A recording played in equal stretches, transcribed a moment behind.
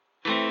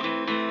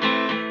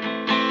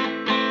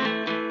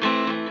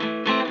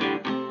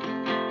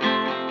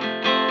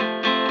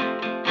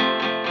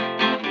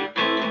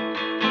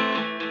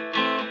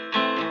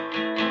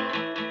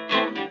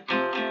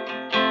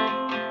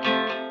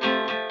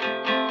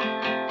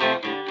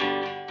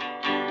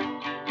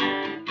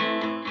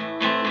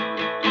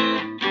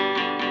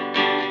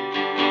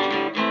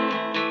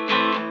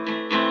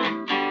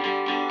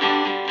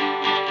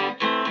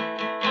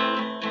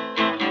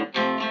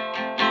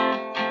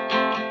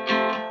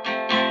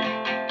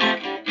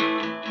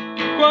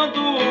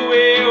Quando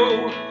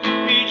eu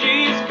me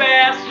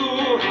disperso,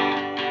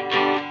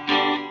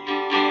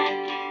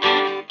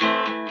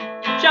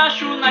 te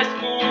acho na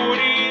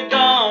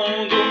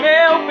escuridão do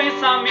meu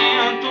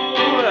pensamento.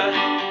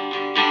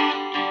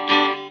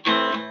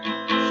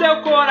 Seu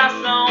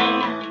coração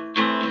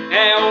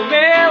é o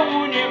meu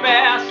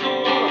universo.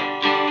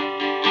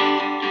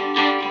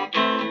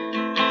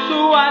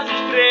 Suas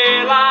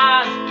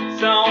estrelas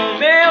são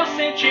meu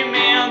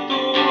sentimento.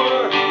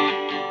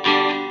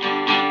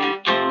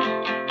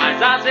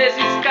 Mas às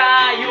vezes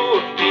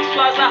caio em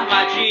suas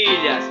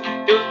armadilhas.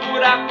 Teus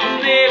buracos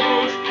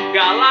negros,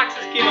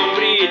 galáxias que não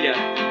brilha.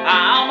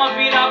 A alma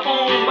vira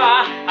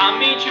bomba, a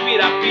mente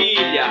vira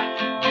pilha.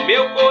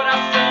 Meu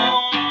coração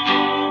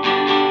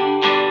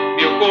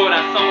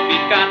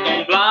fica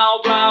tão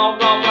blau, blau,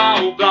 blau,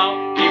 blau, blau.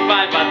 E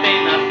vai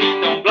batendo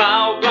assim tão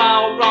blau,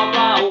 blau, blau,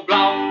 blau,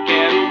 blau.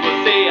 Quero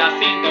você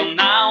assim tão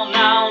não,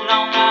 não,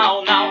 não,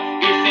 não, não.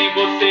 E sem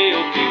você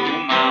eu fico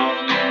mal.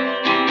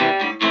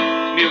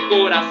 Meu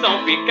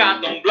coração fica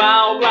tão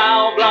blau,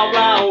 blau, blau,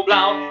 blau,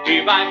 blau.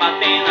 E vai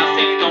batendo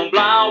assim tão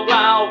blau,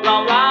 blau,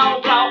 blau,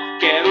 blau, blau.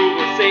 Quero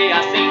você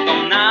assim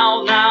tão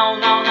não, não,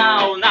 não,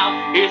 não,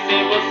 não. E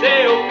sem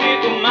você eu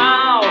fico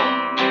mal.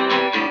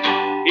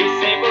 E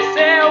sem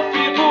você eu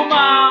fico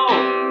mal.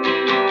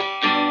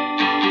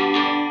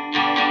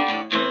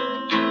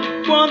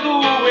 Quando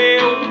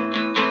eu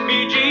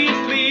me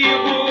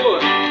desligo,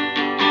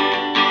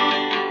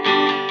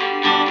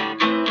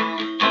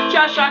 te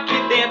acha aqui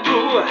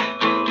dentro,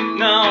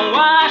 não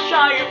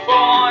acha aí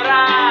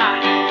fora.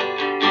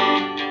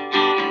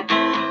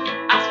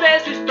 Às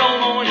vezes tão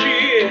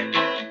longe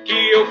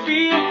que eu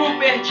fico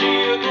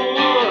perdido.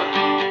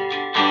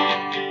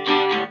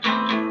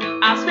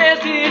 Às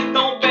vezes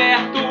tão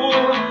perto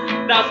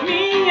das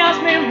minhas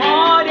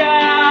memórias.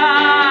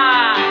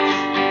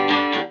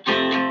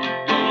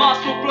 No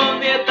nosso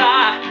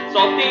planeta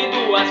só tem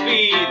duas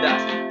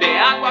vidas. Tem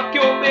água que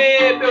eu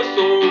bebo, eu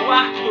sou o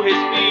ar que tu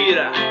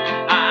respira.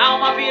 A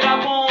alma vira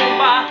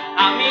bomba,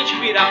 a mente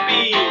vira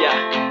pilha.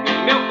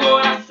 Meu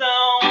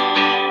coração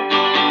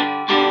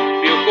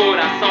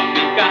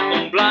fica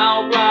tão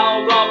blau,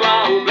 blau, blau,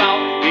 blau, blau.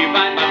 E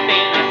vai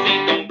batendo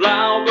assim tão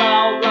blau,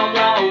 blau, blau,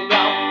 blau,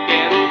 blau.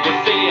 Quero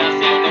você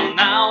assim tão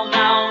não,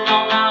 não,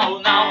 não, não,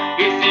 não.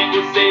 E sem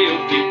você eu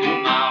fico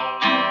mal.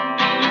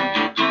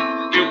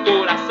 Meu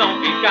coração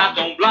fica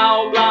tão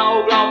blau,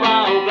 blau, blau,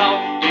 blau, blau.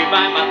 E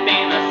vai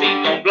batendo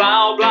assim tão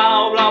blau,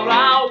 blau, blau,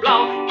 blau,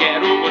 blau.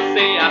 Quero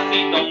você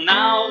assim tão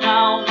não,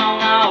 não, não,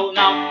 não,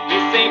 não.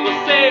 E sem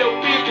você eu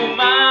fico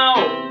mal.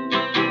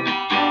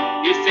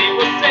 E sem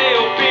você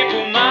eu fico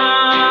mal.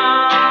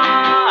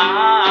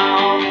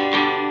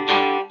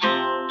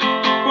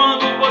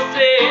 Quando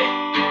você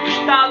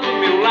está do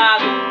meu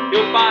lado,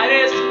 eu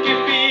pareço que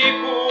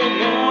fico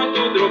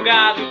muito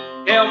drogado.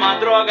 É uma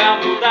droga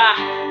mudar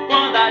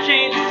quando a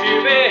gente se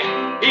vê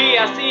e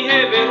assim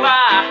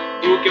revelar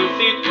o que eu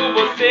sinto por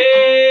você.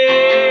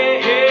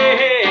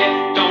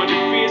 Tão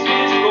difícil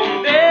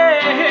esconder.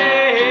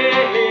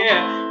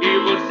 E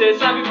você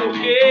sabe por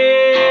quê?